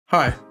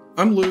Hi,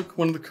 I'm Luke,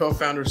 one of the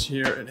co-founders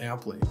here at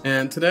Amply,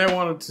 and today I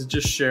wanted to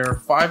just share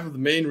 5 of the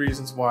main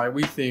reasons why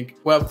we think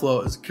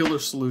Webflow is a killer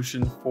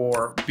solution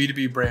for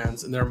B2B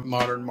brands and their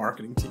modern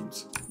marketing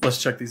teams.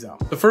 Let's check these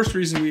out. The first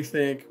reason we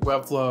think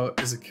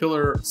Webflow is a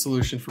killer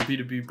solution for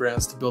B2B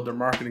brands to build their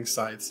marketing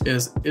sites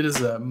is it is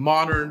a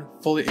modern,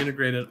 fully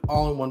integrated,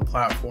 all-in-one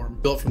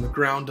platform built from the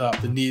ground up,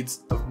 the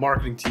needs of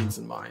marketing teams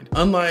in mind.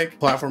 Unlike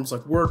platforms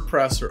like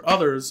WordPress or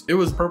others, it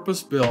was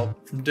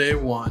purpose-built from day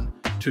one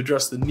to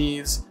address the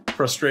needs,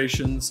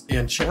 frustrations,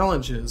 and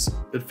challenges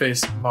that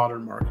face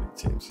modern marketing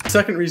teams. The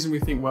second reason we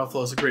think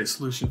Webflow is a great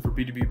solution for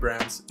B2B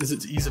brands is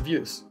its ease of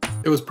use.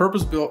 It was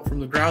purpose-built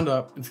from the ground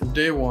up and from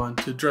day one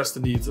to address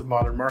the needs of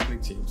modern marketing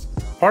teams.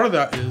 Part of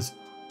that is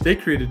they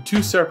created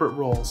 2 separate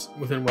roles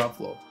within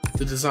Webflow,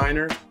 the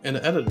designer and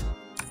the editor.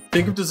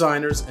 Think of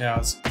designers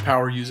as the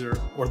power user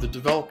or the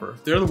developer.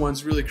 They're the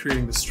ones really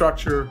creating the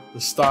structure,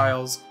 the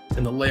styles,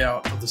 and the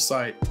layout of the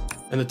site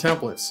and the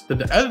templates that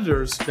the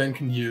editors then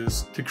can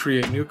use to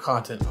create new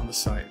content on the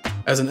site.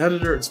 As an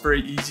editor, it's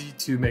very easy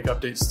to make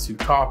updates to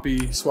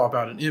copy, swap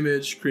out an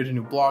image, create a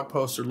new blog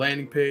post or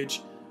landing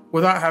page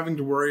without having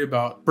to worry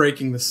about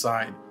breaking the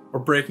site or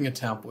breaking a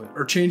template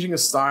or changing a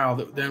style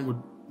that then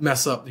would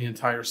mess up the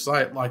entire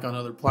site like on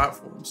other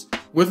platforms.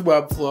 With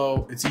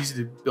Webflow, it's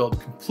easy to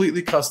build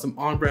completely custom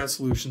on-brand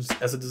solutions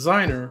as a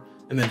designer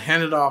and then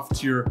hand it off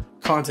to your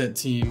content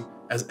team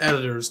as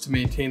editors to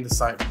maintain the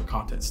site from a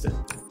content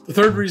standpoint. The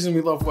third reason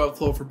we love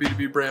Webflow for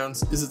B2B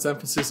brands is its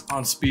emphasis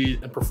on speed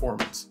and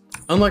performance.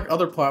 Unlike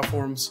other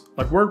platforms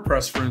like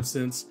WordPress, for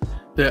instance,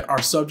 that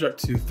are subject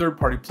to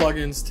third-party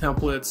plugins,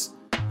 templates,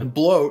 and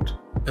bloat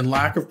and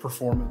lack of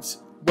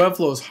performance,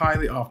 Webflow is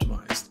highly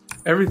optimized.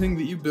 Everything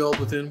that you build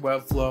within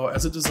Webflow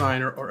as a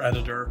designer or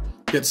editor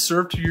gets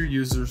served to your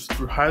users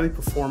through highly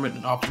performant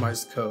and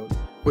optimized code,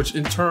 which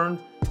in turn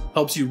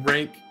helps you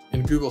rank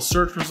in Google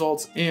search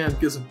results and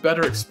gives a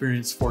better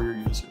experience for your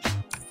users.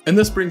 And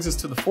this brings us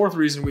to the fourth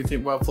reason we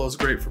think Webflow is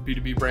great for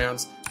B2B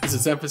brands is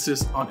its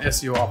emphasis on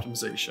SEO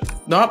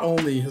optimization. Not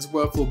only has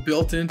Webflow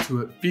built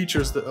into it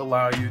features that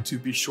allow you to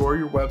be sure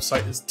your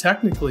website is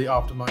technically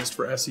optimized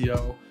for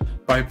SEO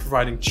by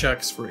providing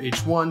checks for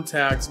H1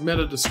 tags,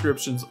 meta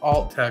descriptions,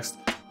 alt text,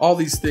 all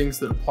these things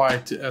that apply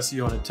to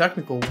SEO in a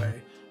technical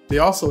way, they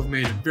also have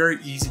made it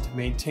very easy to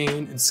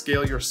maintain and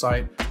scale your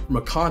site from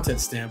a content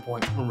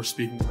standpoint when we're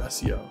speaking of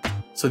SEO,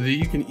 so that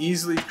you can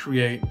easily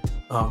create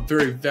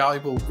very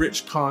valuable,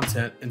 rich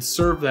content and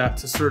serve that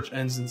to search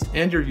engines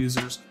and your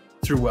users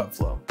through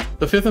Webflow.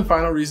 The fifth and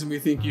final reason we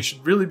think you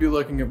should really be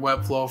looking at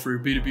Webflow for your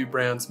B2B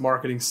brand's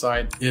marketing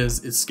site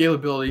is its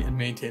scalability and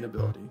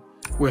maintainability.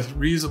 With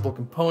reusable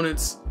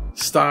components,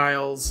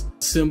 styles,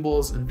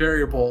 symbols, and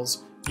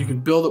variables, you can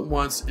build it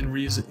once and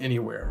reuse it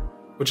anywhere,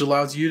 which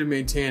allows you to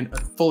maintain a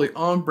fully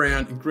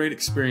on-brand and great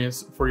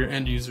experience for your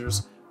end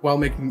users while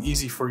making it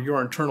easy for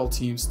your internal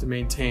teams to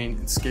maintain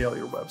and scale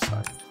your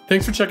website.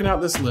 Thanks for checking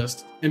out this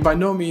list, and by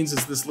no means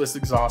is this list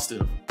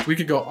exhaustive. We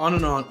could go on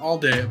and on all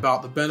day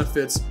about the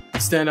benefits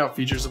and standout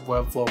features of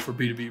Webflow for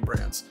B2B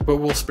brands, but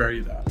we'll spare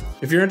you that.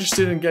 If you're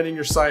interested in getting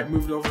your site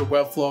moved over to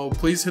Webflow,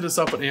 please hit us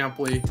up at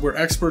Amply. We're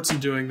experts in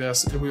doing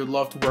this, and we would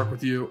love to work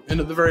with you, and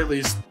at the very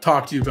least,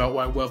 talk to you about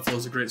why Webflow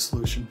is a great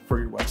solution for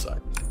your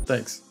website.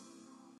 Thanks.